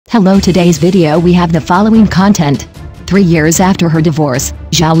Hello, today's video we have the following content. 3 years after her divorce,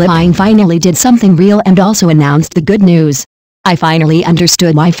 Zhao Liying finally did something real and also announced the good news. I finally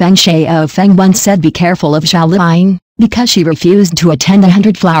understood why Feng Xiaofeng once said be careful of Zhao Liying, because she refused to attend the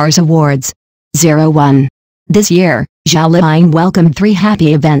 100 Flowers Awards. 01. This year, Zhao Liying welcomed 3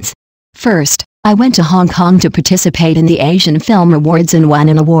 happy events. First, I went to Hong Kong to participate in the Asian Film Awards and won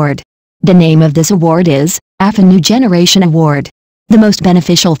an award. The name of this award is AFA New Generation Award. The most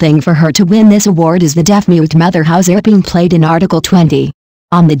beneficial thing for her to win this award is the deaf-mute mother Hauser being played in Article 20.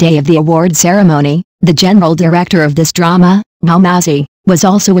 On the day of the award ceremony, the general director of this drama, Mao Maozi, was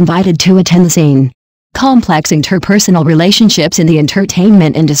also invited to attend the scene. Complex interpersonal relationships in the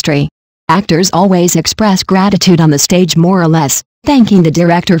entertainment industry. Actors always express gratitude on the stage more or less, thanking the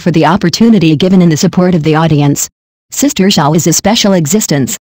director for the opportunity given and the support of the audience. Sister Zhao is a special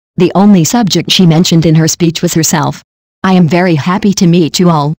existence. The only subject she mentioned in her speech was herself. I am very happy to meet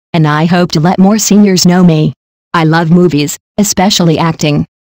you all, and I hope to let more seniors know me. I love movies, especially acting.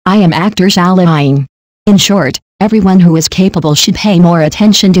 I am actor Zhao Liying. In short, everyone who is capable should pay more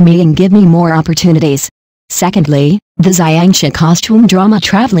attention to me and give me more opportunities. Secondly, the Xiangxia costume drama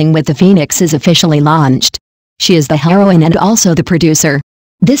Traveling with the Phoenix is officially launched. She is the heroine and also the producer.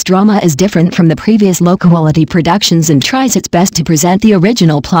 This drama is different from the previous low-quality productions and tries its best to present the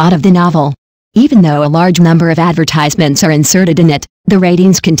original plot of the novel. Even though a large number of advertisements are inserted in it, the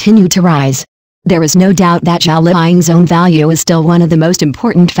ratings continue to rise. There is no doubt that Zhao Liying's own value is still one of the most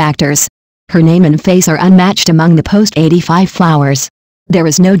important factors. Her name and face are unmatched among the post-85 flowers. There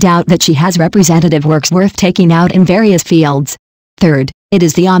is no doubt that she has representative works worth taking out in various fields. Third, it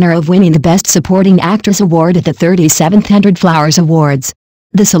is the honor of winning the Best Supporting Actress Award at the 37th 100 Flowers Awards.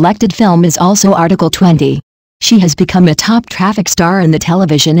 The selected film is also Article 20. She has become a top traffic star in the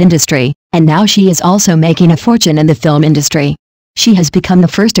television industry, and now she is also making a fortune in the film industry. She has become the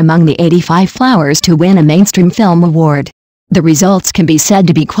first among the 85 flowers to win a mainstream film award. The results can be said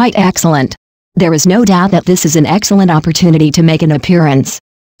to be quite excellent. There is no doubt that this is an excellent opportunity to make an appearance.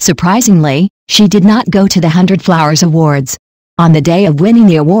 Surprisingly, she did not go to the 100 Flowers Awards. On the day of winning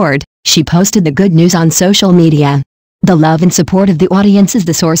the award, she posted the good news on social media. The love and support of the audience is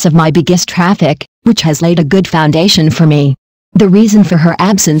the source of my biggest traffic, which has laid a good foundation for me. The reason for her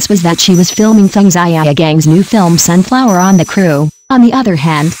absence was that she was filming Feng Xiaofeng's new film Sunflower on the crew. On the other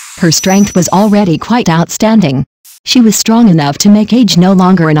hand, her strength was already quite outstanding. She was strong enough to make age no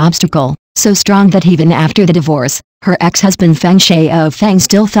longer an obstacle, so strong that even after the divorce, her ex-husband Feng Xiaofeng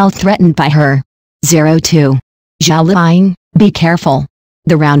still felt threatened by her. 02. Zhao Liying, be careful.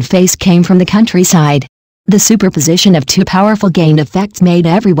 The round face came from the countryside. The superposition of 2 powerful gain effects made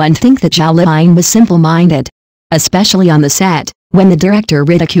everyone think that Zhao Liying was simple-minded. Especially on the set, when the director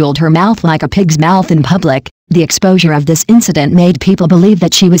ridiculed her mouth like a pig's mouth in public, the exposure of this incident made people believe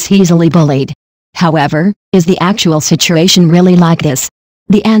that she was easily bullied. However, is the actual situation really like this?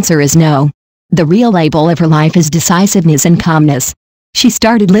 The answer is no. The real label of her life is decisiveness and calmness. She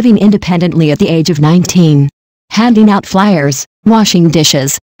started living independently at the age of 19. Handing out flyers, washing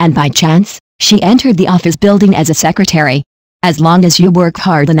dishes, and by chance, she entered the office building as a secretary. As long as you work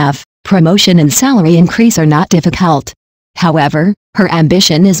hard enough, promotion and salary increase are not difficult. However, her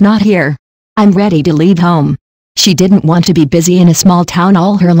ambition is not here. I'm ready to leave home. She didn't want to be busy in a small town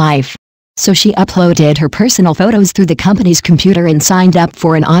all her life. So she uploaded her personal photos through the company's computer and signed up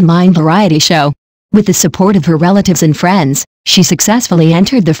for an online variety show. With the support of her relatives and friends, she successfully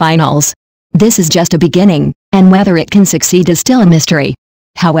entered the finals. This is just a beginning, and whether it can succeed is still a mystery.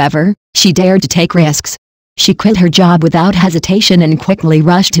 However, she dared to take risks. She quit her job without hesitation and quickly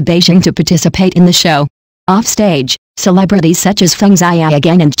rushed to Beijing to participate in the show. Offstage, celebrities such as Feng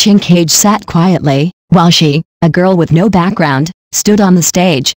Xiaofeng and Qing Cage sat quietly, while she, a girl with no background, stood on the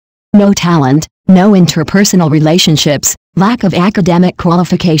stage. No talent, no interpersonal relationships, lack of academic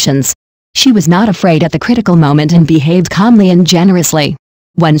qualifications. She was not afraid at the critical moment and behaved calmly and generously.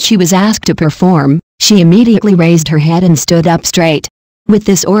 When she was asked to perform, she immediately raised her head and stood up straight. With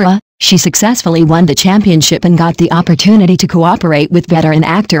this aura, she successfully won the championship and got the opportunity to cooperate with veteran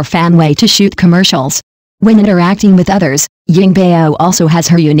actor Fan Wei to shoot commercials. When interacting with others, Ying Bao also has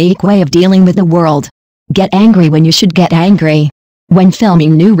her unique way of dealing with the world. Get angry when you should get angry. When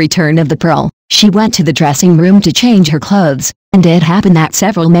filming New Return of the Pearl, she went to the dressing room to change her clothes, and it happened that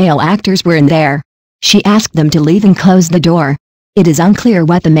several male actors were in there. She asked them to leave and close the door. It is unclear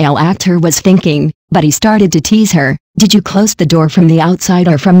what the male actor was thinking, but he started to tease her. Did you close the door from the outside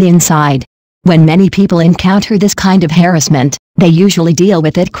or from the inside? When many people encounter this kind of harassment, they usually deal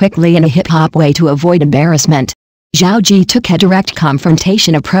with it quickly in a hip-hop way to avoid embarrassment. Zhao Ji took a direct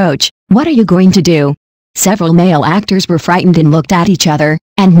confrontation approach. What are you going to do? Several male actors were frightened and looked at each other,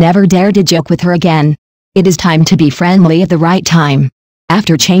 and never dared to joke with her again. It is time to be friendly at the right time.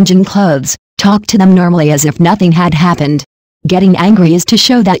 After changing clothes, talk to them normally as if nothing had happened. Getting angry is to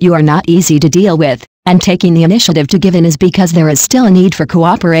show that you are not easy to deal with, and taking the initiative to give in is because there is still a need for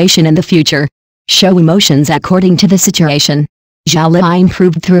cooperation in the future. Show emotions according to the situation. Zhao Liying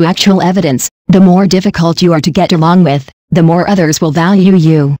proved through actual evidence, the more difficult you are to get along with, the more others will value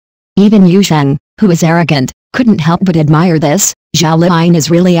you. Even Yu Sheng, who is arrogant, couldn't help but admire this. Zhao Liying is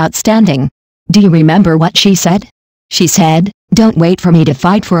really outstanding. Do you remember what she said? She said, "Don't wait for me to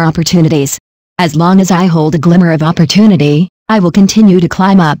fight for opportunities. As long as I hold a glimmer of opportunity, I will continue to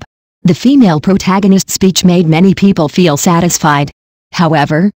climb up." The female protagonist's speech made many people feel satisfied.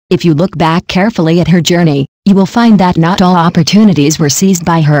 However, if you look back carefully at her journey, you will find that not all opportunities were seized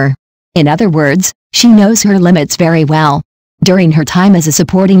by her. In other words, she knows her limits very well. During her time as a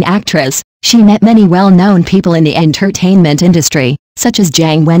supporting actress, she met many well-known people in the entertainment industry, such as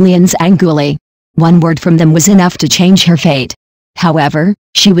Zhang Wenlian's Anguli. One word from them was enough to change her fate. However,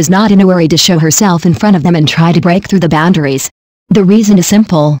 she was not in a hurry to show herself in front of them and try to break through the boundaries. The reason is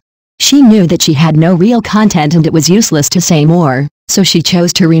simple. She knew that she had no real content and it was useless to say more, so she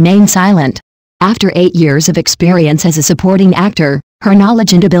chose to remain silent. After 8 years of experience as a supporting actor, her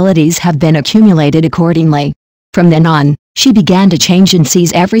knowledge and abilities have been accumulated accordingly. From then on, she began to change and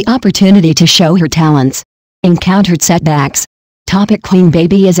seize every opportunity to show her talents. Encountered setbacks. Queen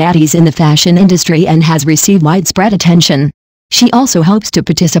Baby is at ease in the fashion industry and has received widespread attention. She also hopes to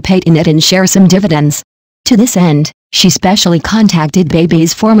participate in it and share some dividends. To this end, she specially contacted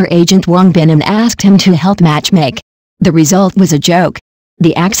Baby's former agent Wang Bin and asked him to help matchmake. The result was a joke.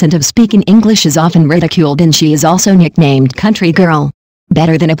 The accent of speaking English is often ridiculed and she is also nicknamed Country Girl.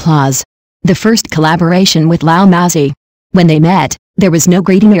 Better than applause. The first collaboration with Lao Maozi. When they met, there was no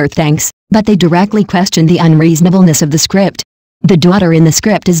greeting or thanks, but they directly questioned the unreasonableness of the script. The daughter in the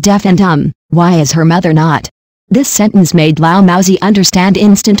script is deaf and dumb, why is her mother not? This sentence made Lao Maozi understand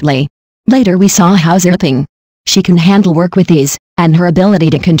instantly. Later we saw Hao Ziping. She can handle work with ease, and her ability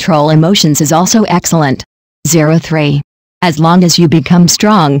to control emotions is also excellent. 03. As long as you become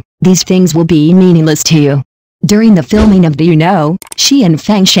strong, these things will be meaningless to you. During the filming of Do You Know, she and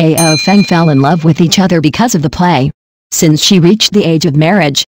Feng Xiaofeng fell in love with each other because of the play. Since she reached the age of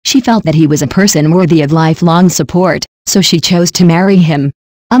marriage, she felt that he was a person worthy of lifelong support, so she chose to marry him.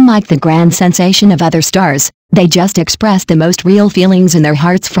 Unlike the grand sensation of other stars, they just expressed the most real feelings in their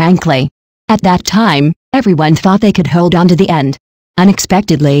hearts frankly. At that time, everyone thought they could hold on to the end.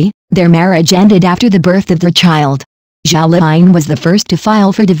 Unexpectedly, their marriage ended after the birth of their child. Zhao Liying was the first to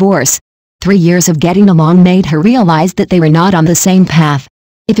file for divorce. 3 years of getting along made her realize that they were not on the same path.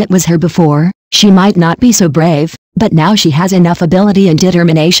 If it was her before, she might not be so brave, but now she has enough ability and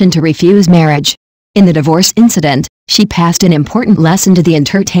determination to refuse marriage. In the divorce incident, she passed an important lesson to the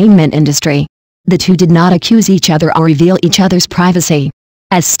entertainment industry. The two did not accuse each other or reveal each other's privacy.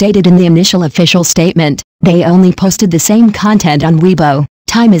 As stated in the initial official statement, they only posted the same content on Weibo.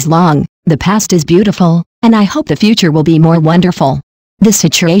 Time is long, the past is beautiful, and I hope the future will be more wonderful. The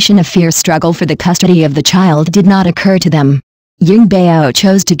situation of fierce struggle for the custody of the child did not occur to them. Ying Bao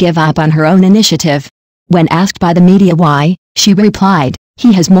chose to give up on her own initiative. When asked by the media why, she replied,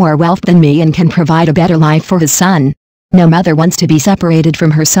 "He has more wealth than me and can provide a better life for his son." No mother wants to be separated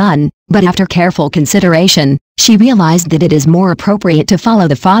from her son, but after careful consideration, she realized that it is more appropriate to follow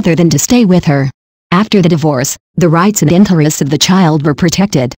the father than to stay with her. After the divorce, the rights and interests of the child were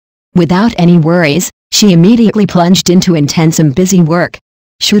protected. Without any worries, she immediately plunged into intense and busy work.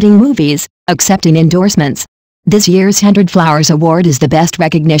 Shooting movies, accepting endorsements. This year's 100 Flowers Award is the best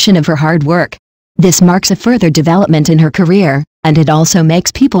recognition of her hard work. This marks a further development in her career, and it also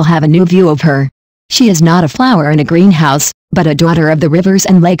makes people have a new view of her. She is not a flower in a greenhouse, but a daughter of the rivers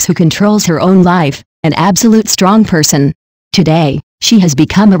and lakes who controls her own life, an absolute strong person. Today, she has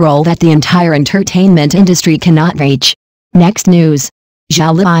become a role that the entire entertainment industry cannot reach. Next news.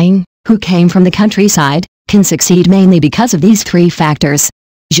 Zhao Liying, who came from the countryside, can succeed mainly because of these 3 factors.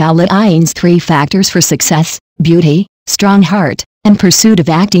 Zhao Liying's 3 factors for success: beauty, strong heart, and pursuit of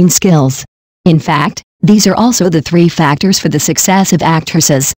acting skills. In fact, these are also the 3 factors for the success of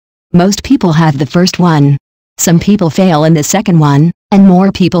actresses. Most people have the first one. Some people fail in the second one, and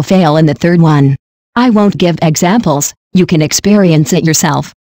more people fail in the third one. I won't give examples, you can experience it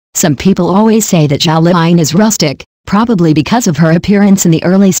yourself. Some people always say that Zhao Liying is rustic, probably because of her appearance in the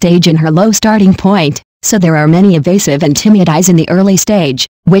early stage and her low starting point, so there are many evasive and timid eyes in the early stage,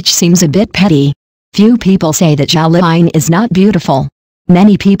 which seems a bit petty. Few people say that Zhao Liying is not beautiful.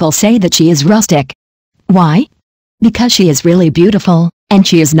 Many people say that she is rustic. Why? Because she is really beautiful, and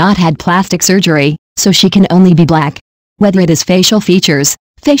she has not had plastic surgery, so she can only be black. Whether it is facial features,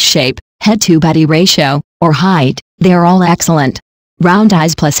 face shape, head-to-body ratio, or height, they are all excellent. Round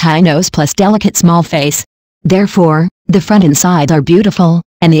eyes plus high nose plus delicate small face. Therefore, the front and side are beautiful,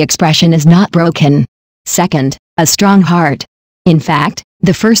 and the expression is not broken. Second, a strong heart. In fact,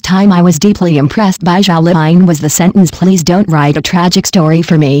 the first time I was deeply impressed by Zhao Liying was the sentence, "Please don't write a tragic story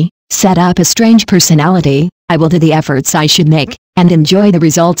for me, set up a strange personality, I will do the efforts I should make, and enjoy the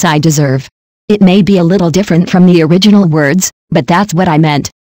results I deserve." It may be a little different from the original words, but that's what I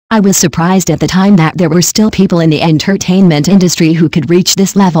meant. I was surprised at the time that there were still people in the entertainment industry who could reach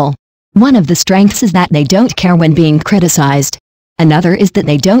this level. One of the strengths is that they don't care when being criticized. Another is that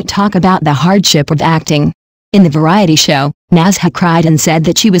they don't talk about the hardship of acting. In the variety show, Nazha cried and said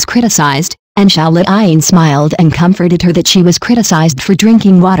that she was criticized, and Zhao Liying smiled and comforted her that she was criticized for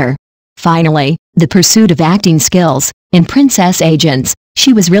drinking water. Finally, the pursuit of acting skills. In Princess Agents,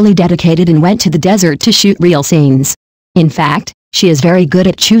 she was really dedicated and went to the desert to shoot real scenes. In fact, she is very good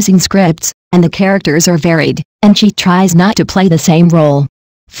at choosing scripts, and the characters are varied, and she tries not to play the same role.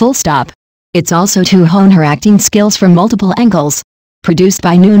 Full stop. It's also to hone her acting skills from multiple angles. Produced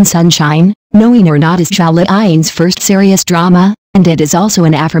by Noon Sunshine, Knowing or Not is Zhao Liying's first serious drama, and it is also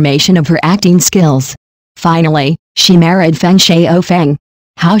an affirmation of her acting skills. Finally, she married Feng Xiaofeng.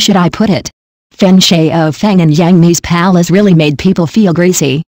 How should I put it? Feng Xiaofeng and Yang Mi's palace really made people feel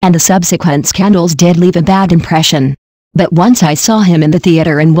greasy, and the subsequent scandals did leave a bad impression. But once I saw him in the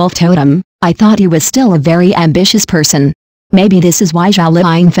theater in Wolf Totem, I thought he was still a very ambitious person. Maybe this is why Zhao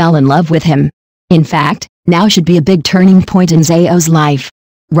Liying fell in love with him. In fact, now should be a big turning point in Zhao's life.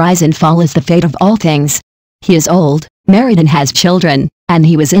 Rise and fall is the fate of all things. He is old, married and has children, and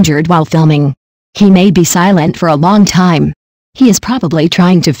he was injured while filming. He may be silent for a long time. He is probably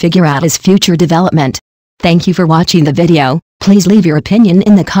trying to figure out his future development. Thank you for watching the video. Please leave your opinion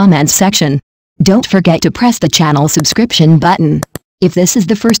in the comments section. Don't forget to press the channel subscription button if this is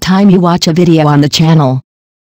the first time you watch a video on the channel.